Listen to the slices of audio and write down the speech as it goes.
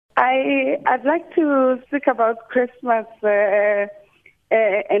I'd like to speak about Christmas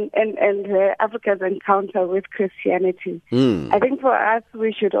and Africa's encounter with Christianity. I think for us,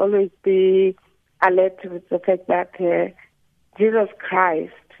 we should always be alert with the fact that Jesus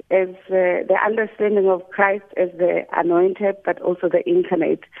Christ is the understanding of Christ as the anointed, but also the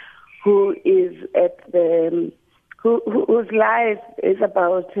incarnate, who is at the whose life is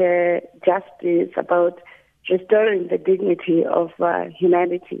about justice, about restoring the dignity of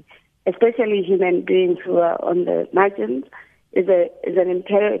humanity, especially human beings who are on the margins, is an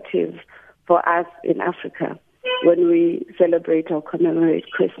imperative for us in Africa when we celebrate or commemorate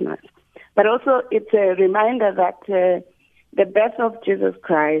Christmas. But also it's a reminder that the birth of Jesus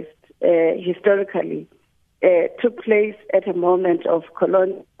Christ historically took place at a moment of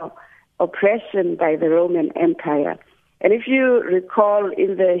colonial oppression by the Roman Empire. And if you recall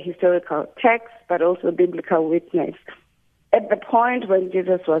in the historical text, but also biblical witness, at the point when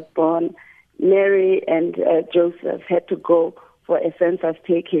Jesus was born, Mary and Joseph had to go for a census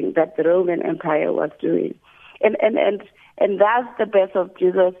taking that the Roman Empire was doing. And thus the birth of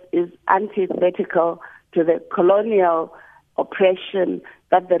Jesus is antithetical to the colonial oppression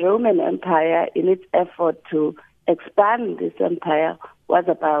that the Roman Empire, in its effort to expand this empire, was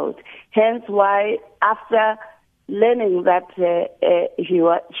about. Hence why, after learning that she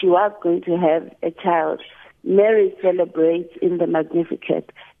was going to have a child, Mary celebrates in the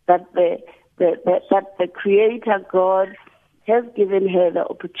Magnificat that the Creator God has given her the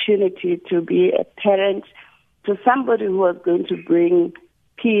opportunity to be a parent to somebody who was going to bring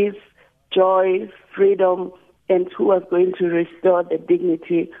peace, joy, freedom, and who was going to restore the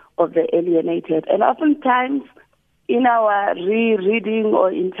dignity of the alienated. And oftentimes, in our rereading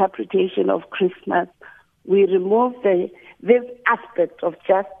or interpretation of Christmas, we remove this aspect of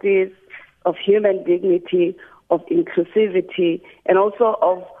justice, of human dignity, of inclusivity, and also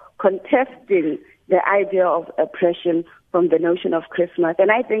of contesting the idea of oppression from the notion of Christmas.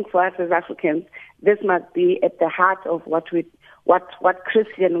 And I think for us as Africans, this must be at the heart of what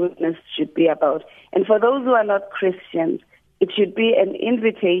Christian witness should be about. And for those who are not Christians, it should be an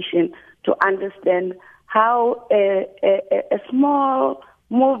invitation to understand how a small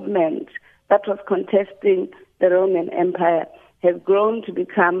movement that was contesting the Roman Empire has grown to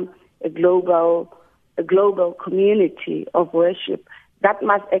become a global community of worship. That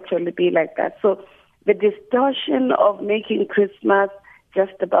must actually be like that. So the distortion of making Christmas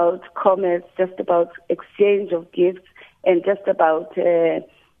just about commerce, just about exchange of gifts, and just about the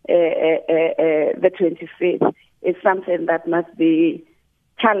 25th is something that must be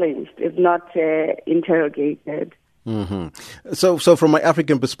challenged, if not interrogated. Mm-hmm. So from my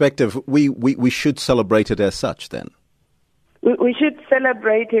African perspective, we should celebrate it as such then? We should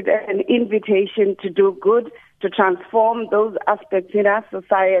celebrate it as an invitation to do good, to transform those aspects in our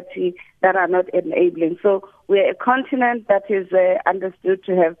society that are not enabling. So we're a continent that is understood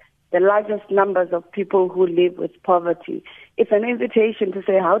to have the largest numbers of people who live with poverty. It's an invitation to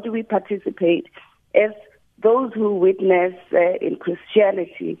say, how do we participate as those who witness in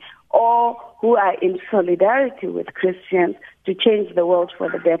Christianity or who are in solidarity with Christians to change the world for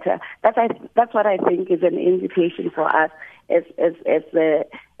the better? That's what I think is an invitation for us as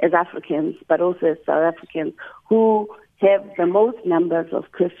Africans, but also as South Africans who have the most numbers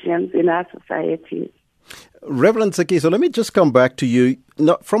of Christians in our society. Reverend Thekiso, let me just come back to you.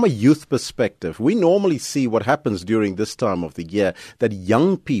 From a youth perspective, we normally see what happens during this time of the year, that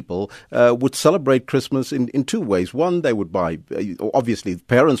young people would celebrate Christmas in two ways. One, they would buy, obviously,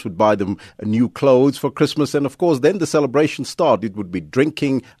 parents would buy them new clothes for Christmas, and of course, then the celebration started. It would be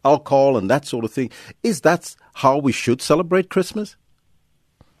drinking, alcohol, and that sort of thing. Is that how we should celebrate Christmas?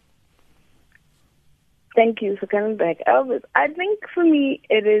 Thank you for coming back, Elvis. I think for me,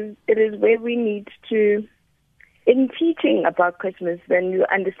 it is where we need to, in teaching about Christmas, then you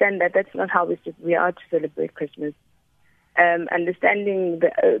understand that that's not how we are to celebrate Christmas. Understanding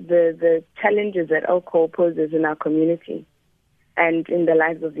the challenges that alcohol poses in our community and in the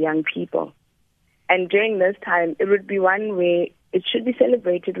lives of young people. And during this time, it would be one where it should be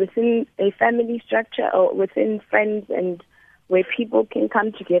celebrated within a family structure or within friends, and where people can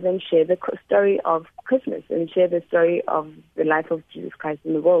come together and share the story of Christmas and share the story of the life of Jesus Christ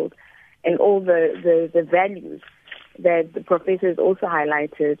in the world and all the values that the professors also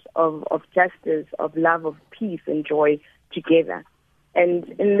highlighted of justice, of love, of peace and joy together. And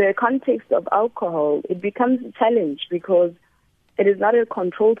in the context of alcohol, it becomes a challenge because it is not a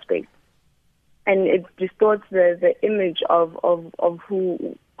controlled space, and it distorts the image of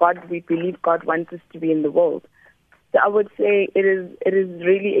who we believe God wants us to be in the world. So I would say it is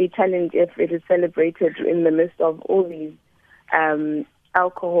really a challenge if it is celebrated in the midst of all these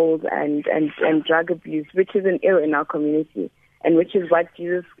alcohol and drug abuse, which is an ill in our community, and which is what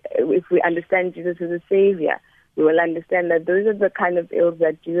Jesus, if we understand Jesus as a savior, we will understand that those are the kind of ills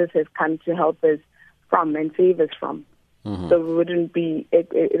that Jesus has come to help us from and save us from. Mm-hmm. So we wouldn't be,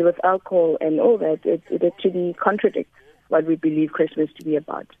 it with alcohol and all that, it actually contradicts what we believe Christmas to be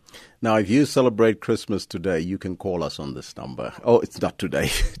about. Now, if you celebrate Christmas today, you can call us on this number. Oh, it's not today,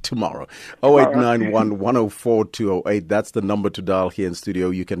 tomorrow. 0891 104 208. That's the number to dial here in studio.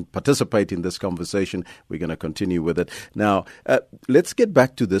 You can participate in this conversation. We're going to continue with it. Now, let's get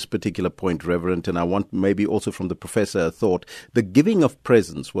back to this particular point, Reverend, and I want maybe also from the professor a thought. The giving of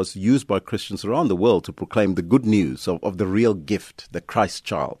presents was used by Christians around the world to proclaim the good news of the real gift, the Christ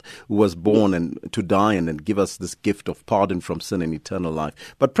child, who was born and to die and give us this gift of pardon from sin and eternal life.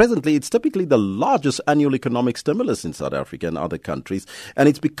 But presently, it's typically the largest annual economic stimulus in South Africa and other countries, and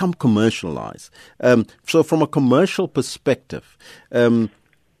it's become commercialized. So from a commercial perspective,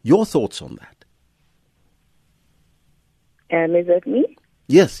 your thoughts on that? Is that me?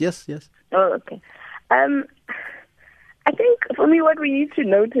 Yes. Oh, okay. I think for me what we need to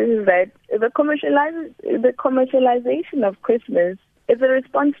notice is that the commercialization of Christmas is a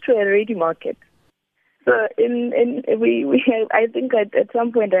response to a ready market. So I think at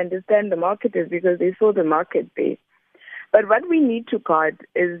some point I understand the market is because they saw the market there. But what we need to guard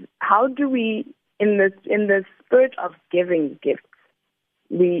is how do we, in the spirit of giving gifts,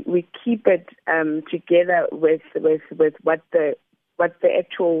 we keep it together with what the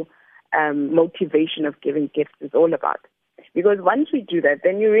actual motivation of giving gifts is all about. Because once we do that,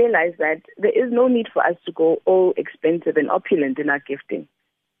 then you realize that there is no need for us to go all expensive and opulent in our gifting.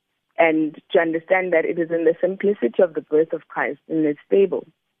 And to understand that it is in the simplicity of the birth of Christ in the stable,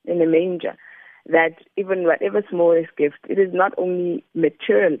 in the manger, that even whatever smallest gift, it is not only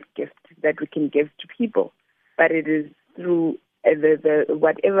material gift that we can give to people, but it is through the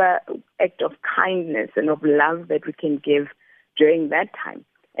whatever act of kindness and of love that we can give during that time.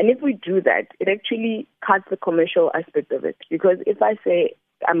 And if we do that, it actually cuts the commercial aspect of it. Because if I say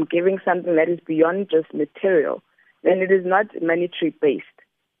I'm giving something that is beyond just material, then it is not monetary based.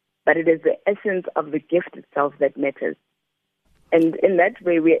 But it is the essence of the gift itself that matters. And in that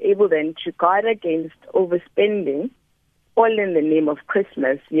way, we are able then to guard against overspending, all in the name of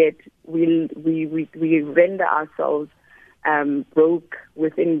Christmas, yet we render ourselves broke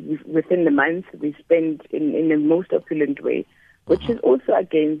within the month. We spend in the most opulent way, which is also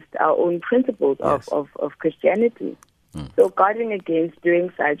against our own principles of Christianity. So guarding against doing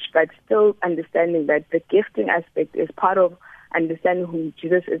such, but still understanding that the gifting aspect is part of understanding who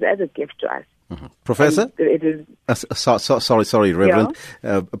Jesus is as a gift to us. Mm-hmm. Professor? It is. Sorry, Reverend.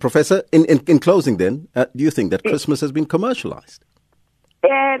 Yeah. Professor, in closing then, do you think that Christmas has been commercialized?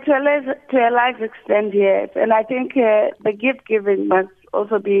 To a large extent, yes. And I think the gift giving must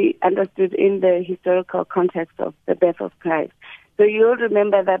also be understood in the historical context of the birth of Christ. So you'll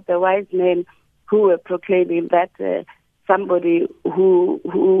remember that the wise men who were proclaiming that somebody who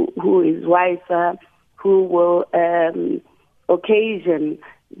is wiser, who will occasion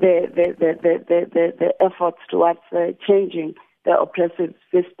the efforts towards changing the oppressive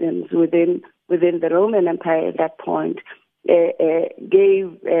systems within the Roman Empire at that point,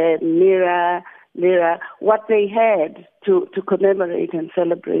 gave Mira what they had to commemorate and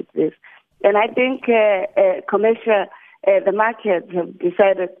celebrate this. And I think the markets have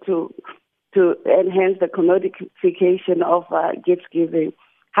decided to enhance the commodification of gift giving.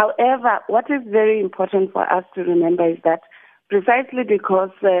 However, what is very important for us to remember is that precisely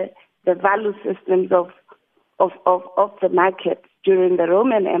because the value systems of the market during the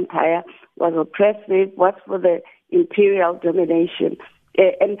Roman Empire was oppressive, was for the imperial domination.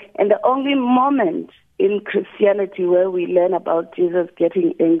 And the only moment in Christianity where we learn about Jesus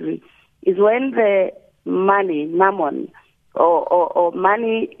getting angry is when the money, mammon, or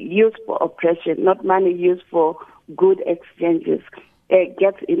money used for oppression, not money used for good exchanges,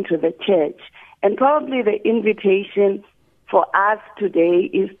 gets into the church. And probably the invitation for us today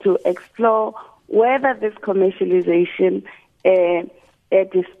is to explore whether this commercialization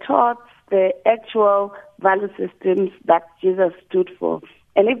distorts the actual value systems that Jesus stood for.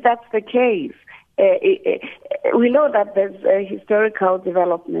 And if that's the case, we know that there's historical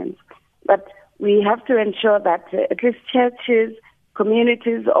developments, but we have to ensure that at least churches,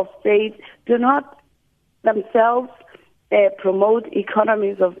 communities of faith do not themselves promote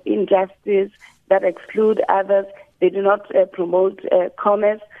economies of injustice that exclude others. They do not promote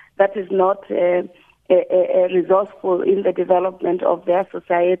commerce that is not resourceful in the development of their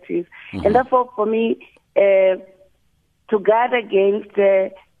societies. Mm-hmm. And therefore, for me, to guard against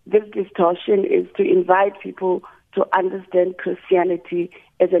this distortion is to invite people to understand Christianity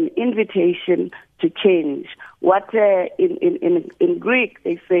as an invitation to change. What in Greek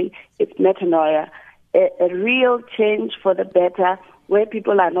they say it's metanoia, a real change for the better, where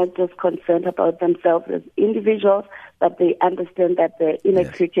people are not just concerned about themselves as individuals, but they understand that they're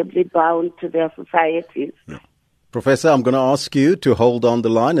inextricably bound to their societies. Yeah. Professor, I'm going to ask you to hold on the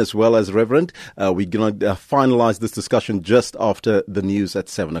line as well as Reverend. We're going to finalize this discussion just after the news at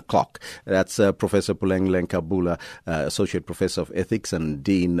 7 o'clock. That's Professor Puleng Lenkabula, Associate Professor of Ethics and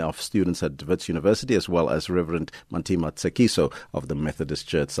Dean of Students at Wits University, as well as Reverend Mantima Thekiso of the Methodist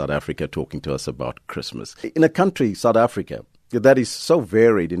Church South Africa, talking to us about Christmas. In a country, South Africa, that is so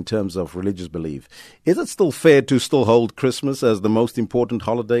varied in terms of religious belief, is it still fair to still hold Christmas as the most important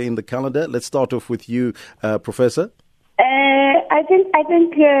holiday in the calendar? Let's start off with you, Professor. I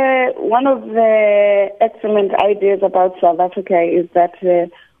think one of the excellent ideas about South Africa is that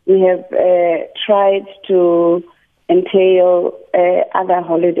we have tried to entail other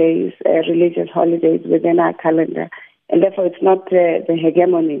holidays, religious holidays within our calendar, and therefore it's not the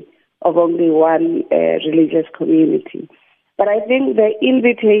hegemony of only one religious community. But I think the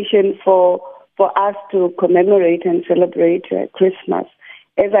invitation for us to commemorate and celebrate Christmas,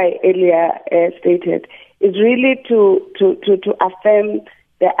 as I earlier stated, is really to affirm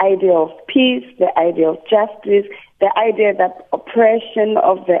the idea of peace, the idea of justice, the idea that oppression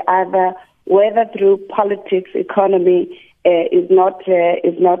of the other, whether through politics, economy, is not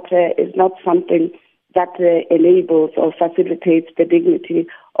something that enables or facilitates the dignity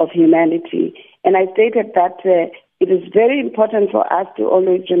of humanity. And I stated that it is very important for us to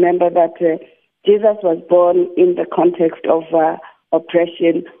always remember that Jesus was born in the context of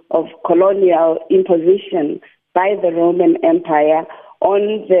oppression, of colonial imposition by the Roman Empire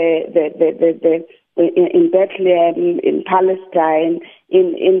on in Bethlehem, in Palestine,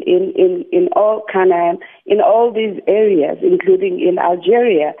 in all Canaan, in all these areas, including in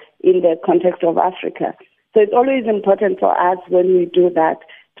Algeria, in the context of Africa. So it's always important for us when we do that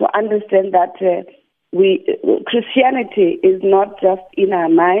to understand that Christianity is not just in our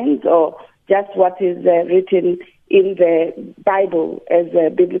minds or just what is written in the Bible as a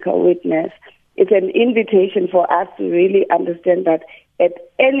biblical witness. It's an invitation for us to really understand that at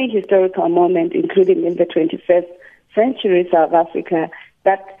any historical moment, including in the 21st century South Africa,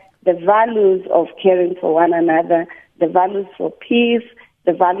 that the values of caring for one another, the values for peace,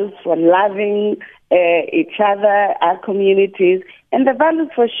 the values for loving each other, our communities, and the values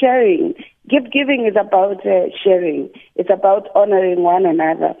for sharing. Gift-giving is about sharing. It's about honoring one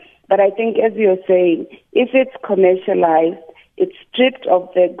another. But I think, as you're saying, if it's commercialized, it's stripped of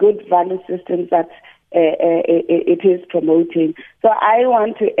the good value systems that it is promoting. So I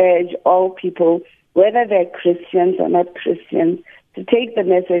want to urge all people, whether they're Christians or not Christians, to take the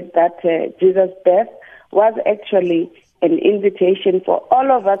message that Jesus' birth was actually an invitation for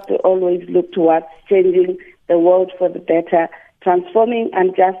all of us to always look towards changing the world for the better, transforming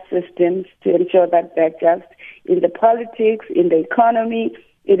unjust systems to ensure that they're just in the politics, in the economy,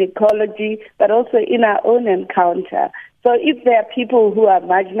 in ecology, but also in our own encounter. So if there are people who are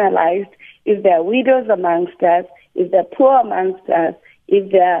marginalized, if there are widows amongst us, if there are poor amongst us,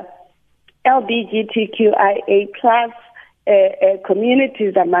 if there are LGBTQIA plus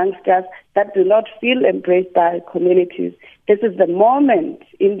communities amongst us that do not feel embraced by our communities, this is the moment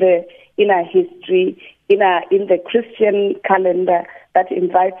in our history, in the Christian calendar that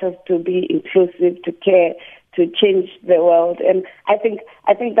invites us to be inclusive, to care, to change the world. And I think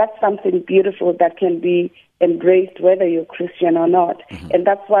that's something beautiful that can be embraced whether you're Christian or not. Mm-hmm. And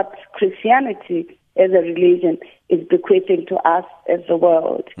that's what Christianity as a religion is bequeathing to us as the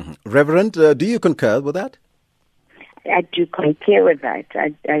world. Mm-hmm. Reverend, do you concur with that? I do concur with that.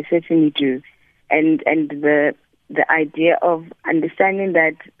 I certainly do. And the idea of understanding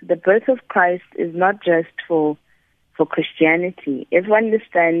that the birth of Christ is not just for Christianity. If we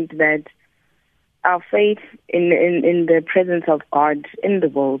understand that our faith in the presence of God in the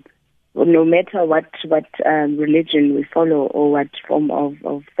world, no matter what religion we follow or what form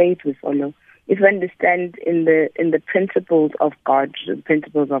of faith we follow, if we understand in the principles of God, the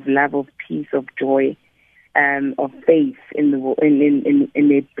principles of love, of peace, of joy, of faith in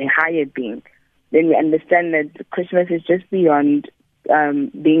a higher being, then we understand that Christmas is just beyond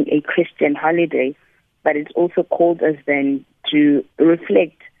being a Christian holiday, but it also calls us then to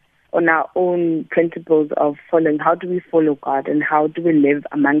reflect on our own principles of following. How do we follow God, and how do we live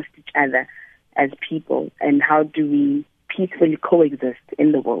amongst each other as people, and how do we peacefully coexist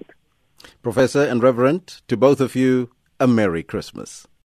in the world? Professor and Reverend, to both of you, a Merry Christmas.